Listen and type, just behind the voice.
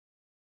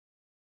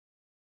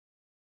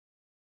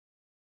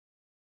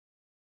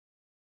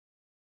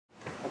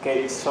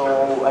Okay, so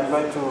I'm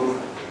going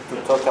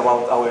to talk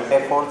about our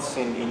efforts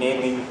in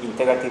enabling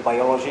integrative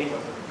biology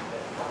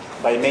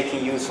by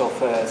making use of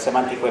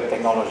semantic web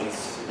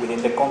technologies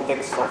within the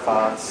context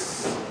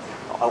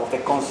of the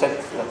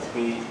concept that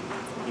we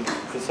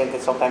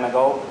presented some time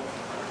ago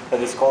that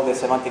is called the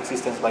Semantic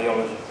Systems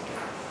Biology.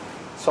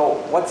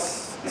 So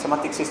what's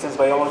Semantic Systems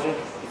Biology?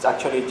 It's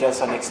actually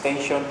just an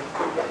extension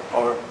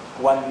or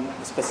one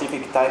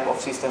specific type of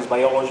systems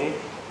biology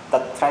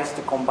that tries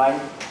to combine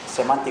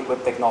semantic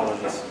web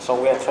technologies.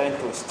 So we are trying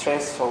to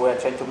stress, or we are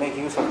trying to make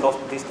use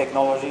of these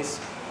technologies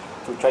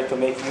to try to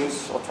make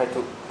use or try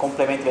to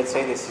complement, let's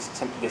say, the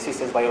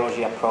systems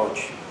biology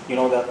approach. You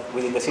know that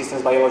within the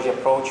systems biology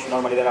approach,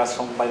 normally there are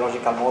some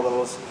biological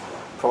models,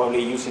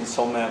 probably using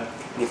some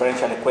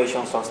differential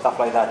equations or stuff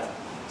like that.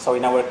 So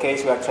in our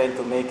case, we are trying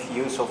to make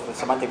use of the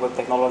semantic web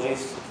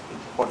technologies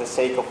for the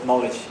sake of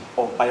knowledge,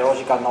 of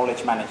biological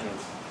knowledge management.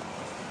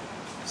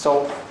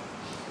 So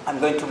I'm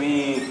going to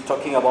be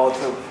talking about,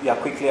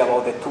 quickly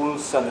about the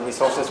tools and the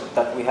resources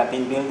that we have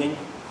been building.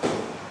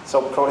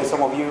 So probably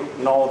some of you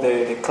know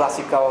the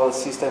classical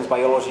systems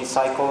biology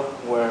cycle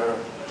where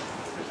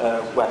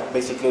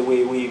basically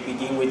we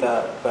begin with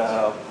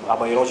a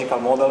biological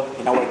model.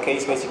 In our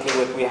case, basically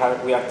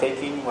what we are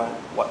taking,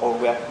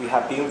 we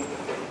have built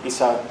is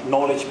a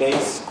knowledge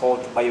base called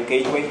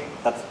BioGateway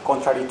that,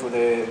 contrary to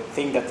the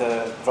thing that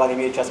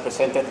Vladimir just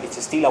presented, it's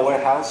still a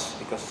warehouse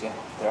because there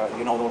are,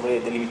 already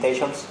the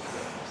limitations.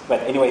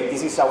 But anyway,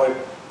 this is our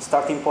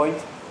starting point,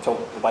 so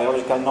the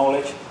biological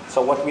knowledge.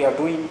 So what we are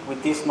doing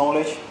with this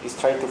knowledge is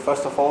trying to,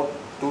 first of all,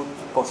 do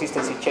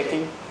consistency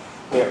checking.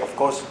 We are, of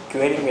course,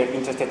 querying. We are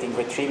interested in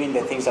retrieving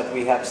the things that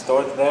we have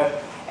stored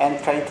there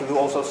and trying to do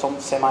also some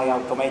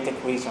semi-automated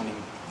reasoning.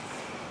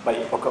 But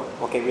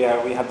okay,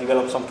 we have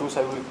developed some tools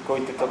I will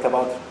going to talk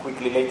about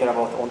quickly later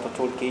about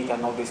OntoToolkit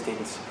and all these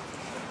things.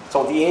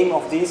 So the aim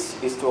of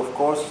this is to, of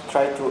course,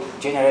 try to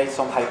generate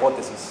some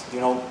hypotheses.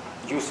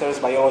 Users,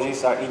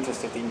 biologists are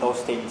interested in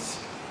those things,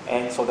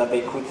 and so that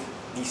they could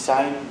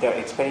design their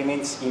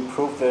experiments,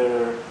 improve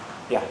their,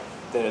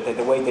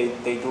 the way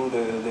they do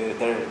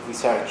their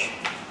research.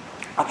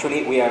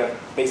 Actually, we are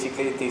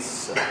basically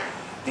this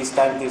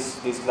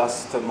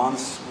last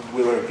months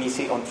we were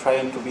busy on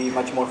trying to be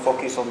much more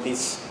focused on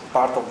this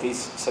part of this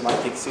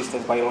semantic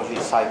systems biology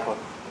cycle.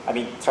 I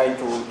mean, trying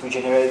to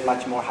generate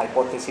much more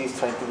hypotheses,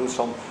 trying to do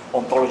some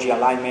ontology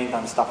alignment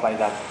and stuff like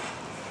that.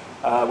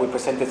 We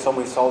presented some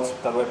results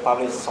that were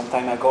published some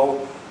time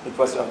ago. It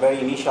was a very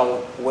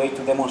initial way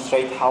to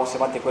demonstrate how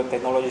semantic web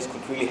technologies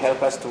could really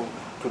help us to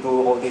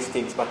do all these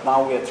things. But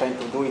now we are trying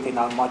to do it in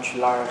a much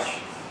larger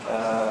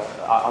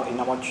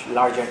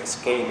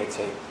scale, let's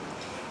say.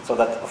 So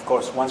that, of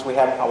course, once we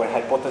have our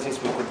hypothesis,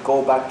 we could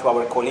go back to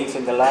our colleagues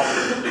in the lab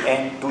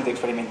and do the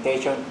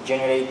experimentation,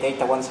 generate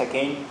data once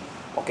again,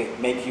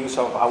 make use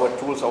of our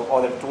tools or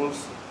other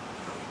tools,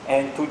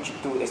 and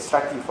to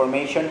extract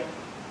information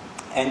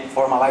and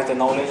formalize the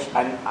knowledge,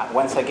 and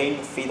once again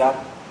feed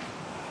up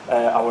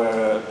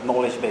our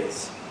knowledge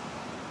base.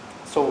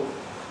 So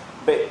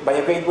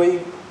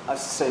BioGateway,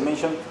 as I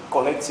mentioned,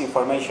 collects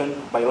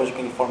information,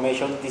 biological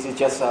information. This is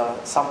just a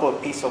sample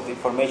piece of the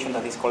information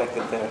that is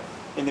collected there.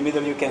 In the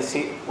middle you can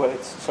see,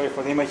 sorry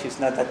for the image, it's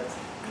not that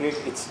clear.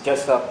 It's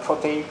just a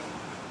protein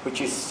which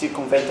is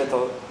circumvented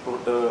or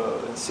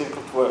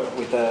encircled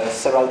with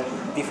several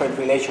different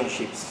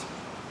relationships.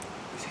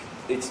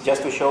 It's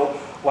just to show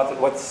what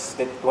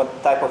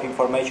type of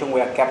information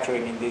we are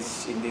capturing in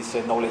this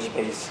knowledge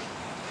base,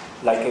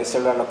 like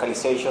cellular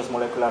localizations,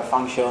 molecular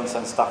functions,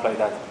 and stuff like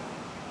that.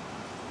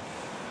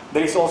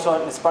 There is also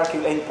a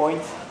SPARQL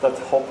endpoint that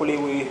hopefully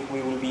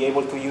we will be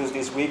able to use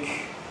this week.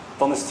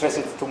 Don't stress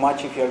it too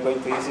much if you are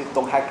going to use it.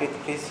 Don't hack it,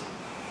 please.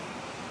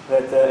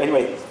 But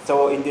anyway,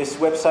 so in this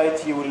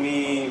website you will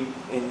be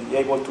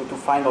able to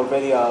find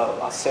already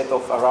a set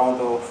of around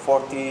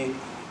 40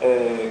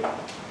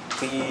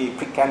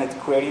 pre-canned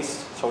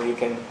queries. So you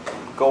can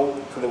go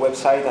to the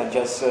website and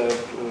just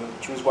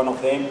choose one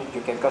of them.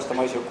 You can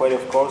customize your query,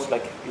 of course.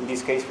 Like in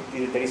this case,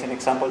 there is an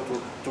example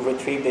to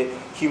retrieve the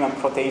human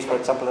proteins, for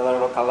example, that are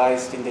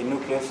localized in the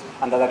nucleus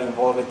and that are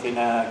involved in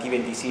a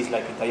given disease,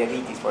 like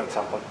diabetes, for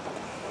example.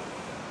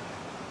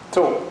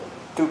 So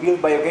to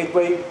build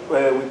BioGateway,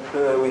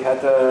 we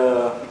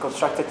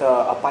constructed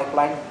a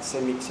pipeline,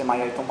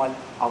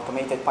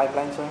 semi-automated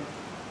pipeline,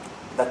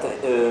 that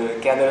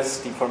gathers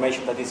the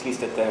information that is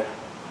listed there.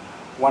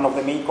 One of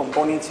the main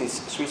components is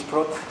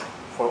SwissProt,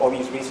 for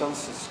obvious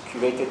reasons. It's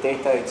curated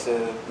data. It's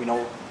we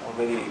know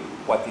already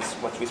what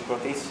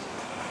SwissProt is.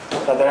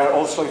 But there are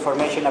also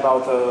information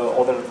about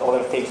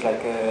other things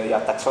like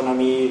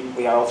taxonomy.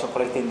 We are also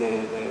collecting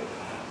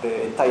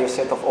the entire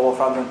set of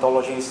overfront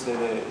ontologies,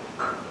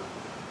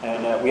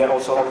 and we are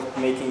also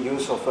making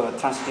use of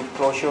transitive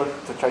closure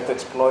to try to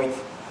exploit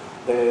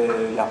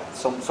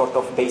some sort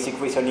of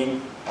basic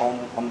reasoning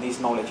on this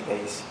knowledge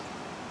base.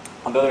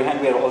 On the other hand,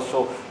 we are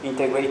also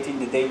integrating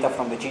the data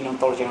from the gene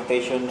ontology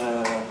annotation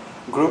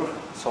group.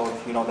 So,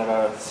 there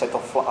are a set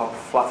of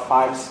flat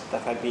files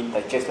that have been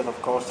digested, of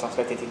course,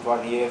 translated into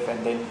RDF,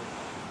 and then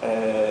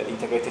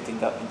integrated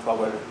into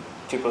our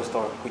triple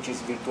store, which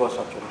is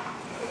virtuoso actually.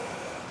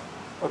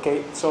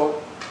 Okay,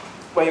 so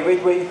by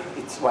gateway,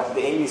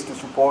 the aim is to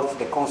support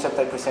the concept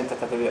I presented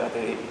at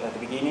the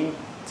beginning.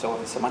 So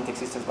the semantic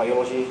systems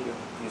biology,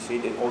 you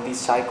see all this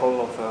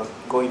cycle of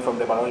going from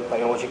the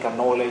biological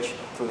knowledge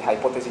to the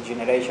hypothesis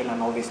generation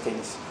and all these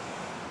things.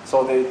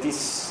 So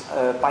this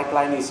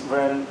pipeline is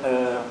run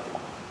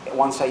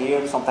once a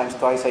year, sometimes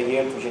twice a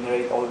year, to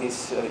generate all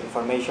this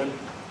information.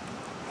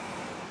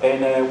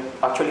 And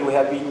actually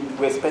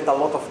we spent a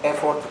lot of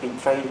effort in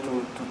trying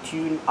to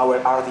tune our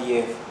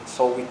RDF.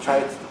 So we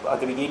tried, at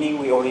the beginning,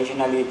 we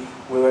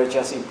were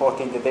just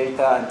importing the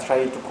data and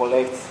trying to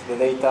collect the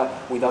data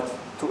without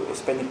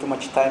spending too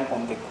much time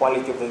on the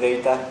quality of the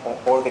data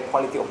or the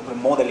quality of the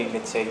modeling,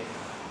 let's say.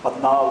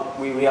 But now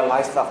we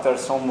realized after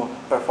some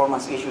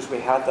performance issues we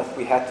had that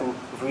we had to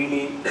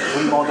really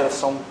remodel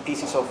some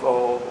pieces of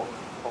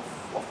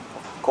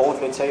code,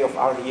 let's say, of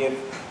RDF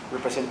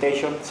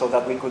representation so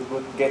that we could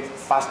get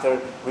faster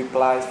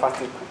replies,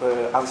 faster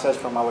answers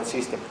from our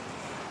system.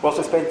 We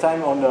also spent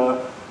time on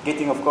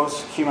getting, of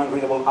course, human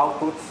readable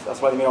output. As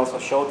Vladimir also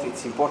showed,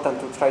 it's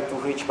important to try to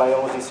reach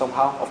biology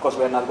somehow. Of course,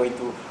 we are not going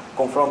to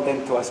confront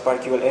them to a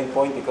SPARQL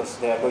endpoint because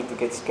they are going to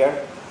get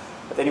scared.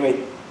 But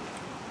anyway,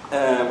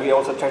 we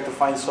also try to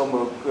find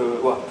some,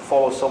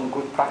 follow some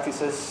good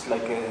practices,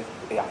 like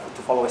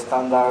to follow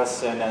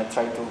standards and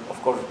try to,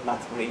 of course, not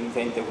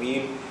reinvent the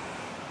wheel,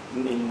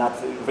 in not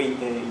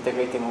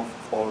integrating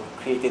or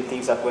creating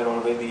things that were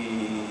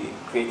already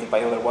created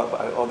by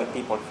other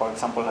people. For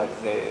example,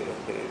 like the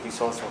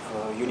resource of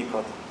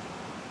Uniprot.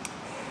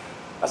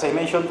 As I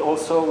mentioned,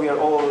 also we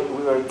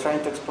were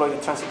trying to exploit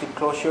the transitive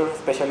closure,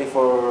 especially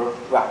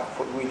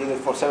we did it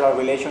for several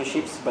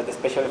relationships, but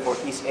especially for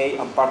is A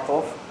and part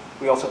of.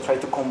 We also try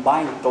to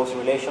combine those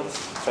relations,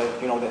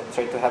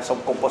 try to have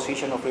some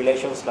composition of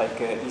relations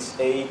like is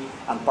A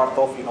and part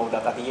of,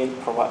 that at the end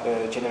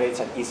generates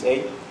an is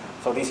A.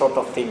 So these sort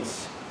of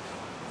things.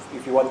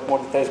 If you want more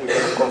details, we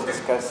can of course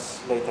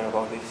discuss later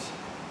about this.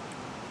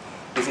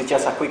 This is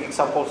just a quick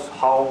example,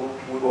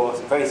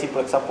 a very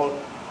simple example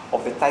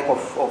of the type of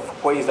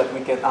queries that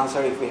we can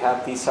answer if we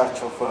have this sort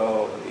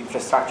of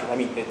infrastructure. I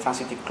mean, the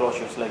transitive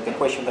closures, like the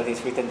question that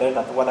is written there,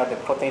 that what are the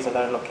proteins that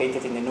are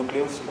located in the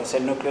nucleus, the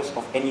cell nucleus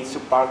of any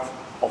subpart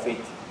of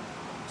it.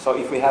 So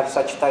if we have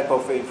such type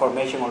of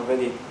information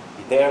already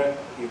there,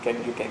 you can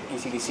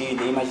easily see in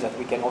the image that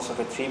we can also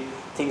retrieve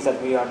things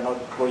that we are not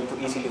going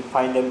to easily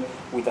find them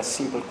with a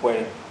simple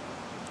query.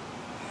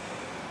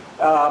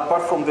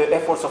 Apart from the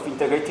efforts of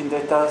integrating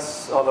data,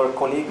 other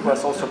colleague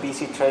was also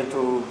busy trying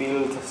to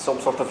build some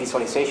sort of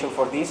visualization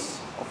for this.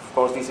 Of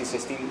course, this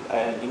is still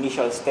an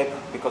initial step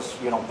because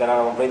there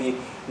are already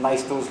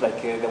nice tools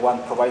like the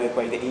one provided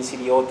by the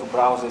NCDO to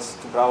browse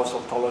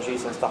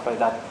ontologies and stuff like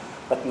that.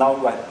 But now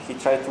he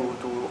tried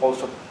to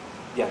also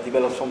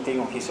develop something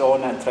on his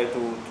own and try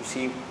to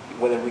see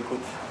whether we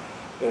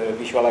could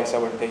visualize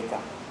our data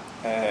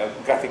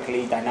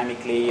graphically,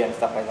 dynamically, and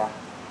stuff like that.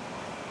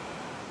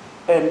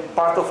 And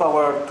part of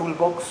our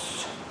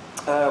toolbox,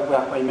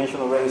 I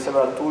mentioned already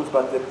several tools,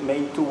 but the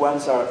main two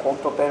ones are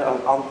OntoPair and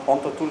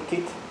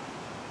OntoToolkit.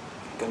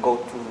 You can go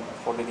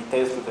for the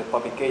details to the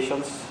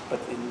publications, but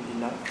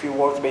in a few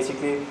words,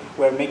 basically,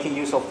 we're making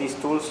use of these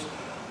tools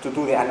to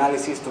do the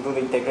analysis, to do the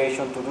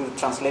integration, to do the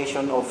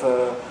translation of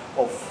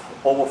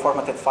OVO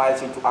formatted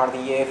files into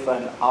RDF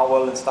and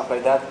OWL and stuff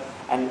like that,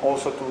 and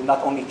also to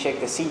not only check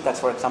the syntax,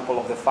 for example,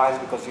 of the files,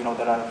 because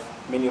there are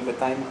many of the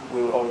time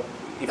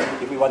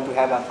if we want to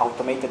have an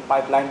automated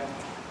pipeline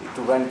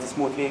to run it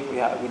smoothly,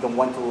 we don't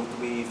want to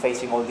be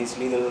facing all these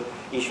little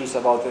issues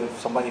about if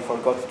somebody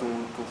forgot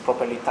to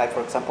properly type,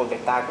 for example, the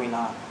tag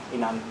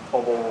in an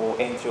OVO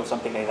entry or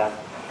something like that.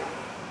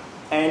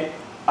 And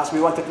as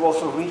we wanted to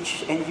also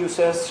reach end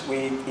users,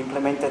 we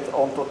implemented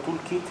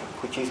OntoToolkit,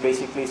 which is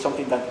basically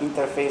something that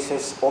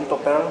interfaces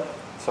OntoPerl,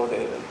 so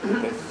the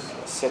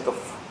set of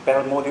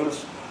Perl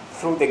modules,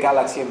 through the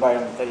Galaxy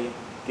environment. I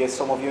guess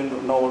some of you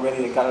know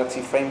already the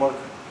Galaxy framework.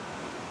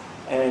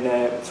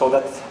 And so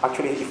that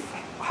actually,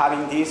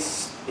 having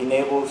this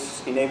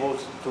enables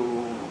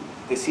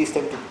the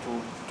system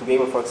to be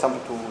able, for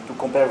example, to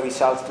compare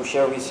results, to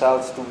share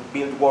results, to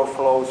build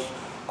workflows,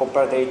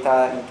 compare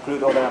data,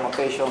 include other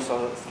annotations,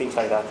 or things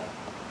like that.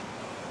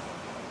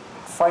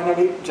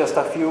 Finally, just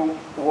a few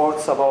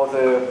words about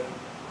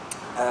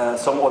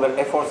some other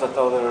efforts that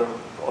other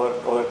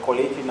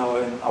colleagues in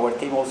our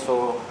team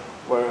also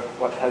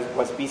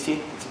was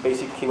busy.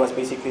 He was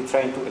basically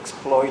trying to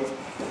exploit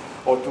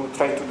or to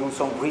try to do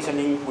some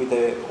reasoning with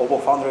the OVO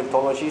founder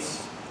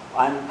ontologies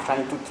and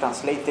trying to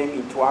translate them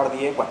into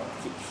RDF. Well,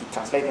 he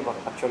translated them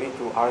actually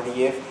to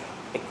RDF.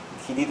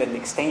 He did an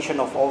extension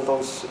of all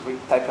those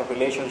type of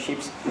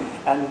relationships,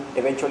 and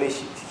eventually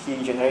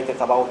he generated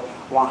about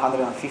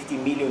 150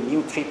 million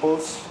new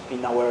triples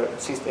in our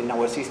system,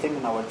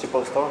 in our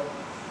triple store.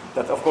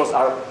 That of course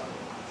are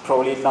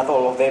probably not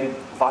all of them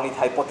valid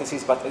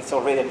hypotheses, but it's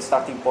already a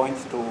starting point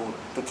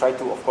to try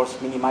to, of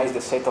course, minimize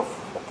the set of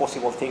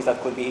possible things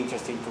that could be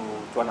interesting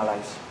to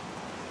analyze.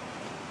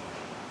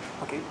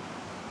 Okay.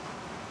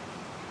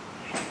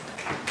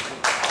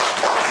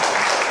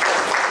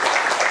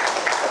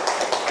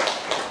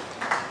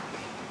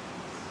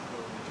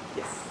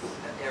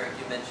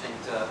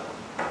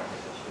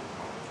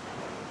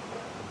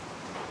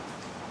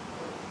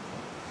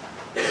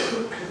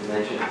 you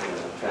mentioned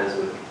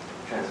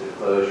transitive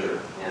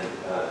closure, and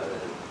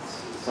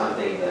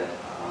something that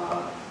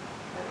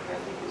I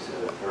think is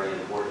a very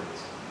important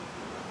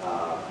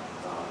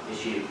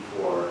issue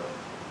for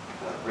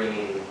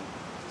bringing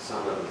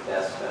some of the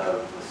best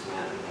of the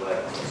Semantic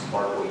Web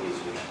SPARQL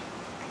users,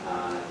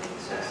 in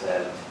the sense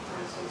that, for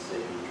instance, that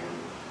you can,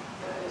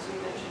 as we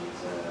mentioned,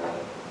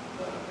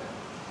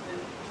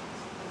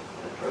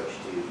 an approach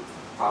to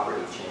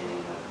property chaining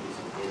of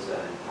using ISA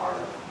and part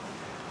of,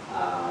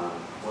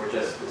 or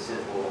just the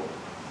simple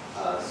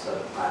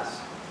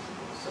subclass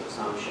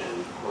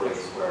subsumption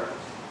queries where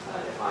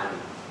if I'm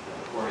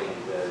querying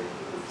the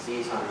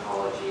disease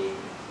ontology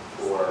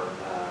for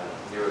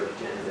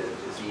neurodegenerative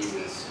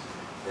diseases,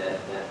 that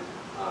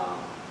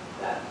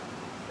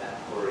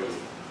query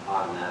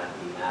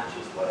automatically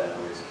matches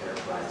whatever is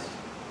characterized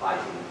by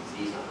human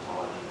disease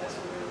ontology as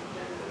a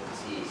neurodegenerative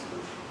disease,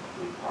 which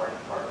would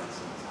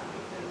Parkinson's,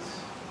 Huntington's,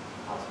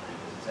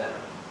 Alzheimer's, etc.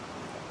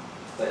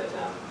 But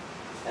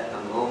at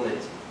the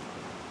moment,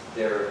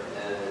 there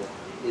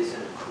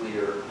isn't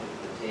clear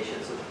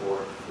implementation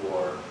support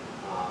for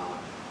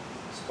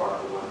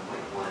SPARQL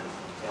 1.1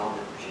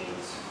 entailment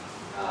regimes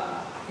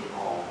in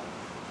all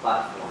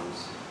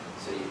platforms,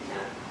 so you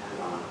can't depend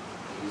on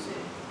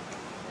using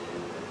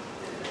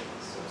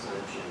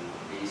subsumption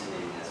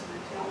reasoning as an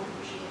entailment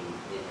regime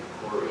in your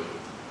query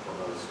for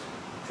most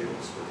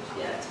trivial scores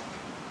yet.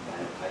 I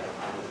don't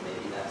know,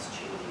 maybe that's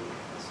changing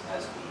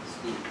as we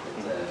speak,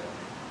 but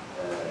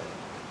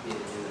in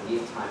the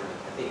meantime,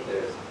 I think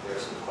there are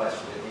some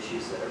questions and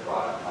issues that are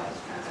brought up by this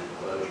transitive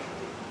closure. I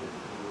think it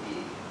would be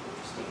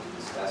interesting to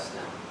discuss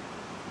them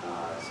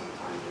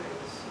sometime during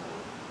this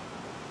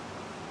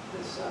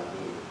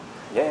meeting.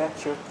 Yeah,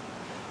 sure.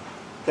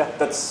 Yeah,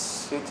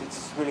 that's it.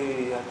 It's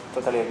really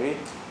totally agree.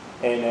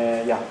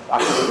 And yeah,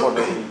 actually, for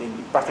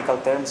in practical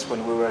terms,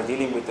 when we were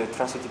dealing with the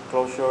transitive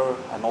closure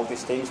and all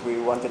these things, we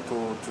wanted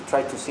to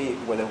try to see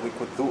whether we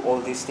could do all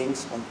these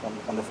things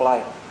on the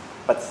fly.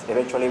 But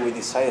eventually, we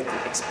decided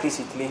to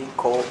explicitly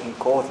call in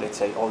code, let's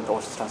say, all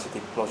those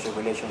transitive closure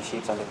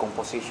relationships and the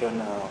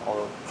composition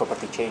or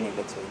property chaining,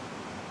 let's say.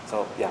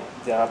 So yeah,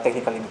 there are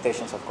technical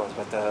limitations, of course,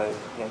 but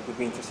yeah, it would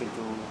be interesting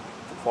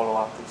to follow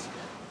up this.